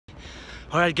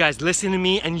Alright guys, listen to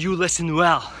me and you listen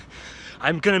well.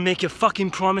 I'm gonna make a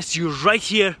fucking promise to you right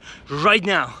here, right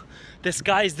now. The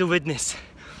sky is the witness.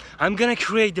 I'm gonna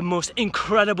create the most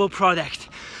incredible product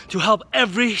to help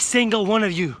every single one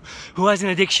of you who has an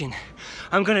addiction.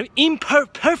 I'm gonna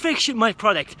perfection my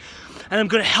product and I'm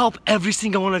gonna help every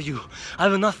single one of you. I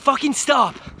will not fucking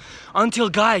stop until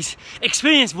guys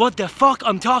experience what the fuck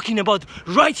I'm talking about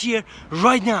right here,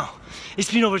 right now.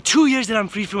 It's been over 2 years that I'm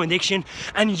free from addiction,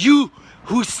 and you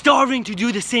who's starving to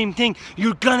do the same thing,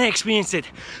 you're gonna experience it.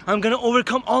 I'm gonna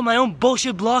overcome all my own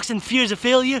bullshit blocks and fears of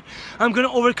failure. I'm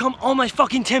gonna overcome all my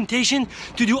fucking temptation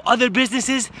to do other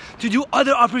businesses, to do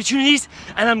other opportunities,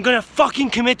 and I'm gonna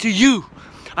fucking commit to you.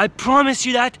 I promise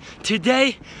you that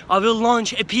today I will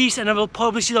launch a piece and I will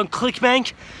publish it on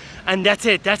ClickBank, and that's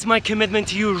it. That's my commitment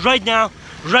to you right now,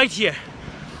 right here.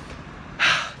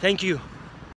 Thank you.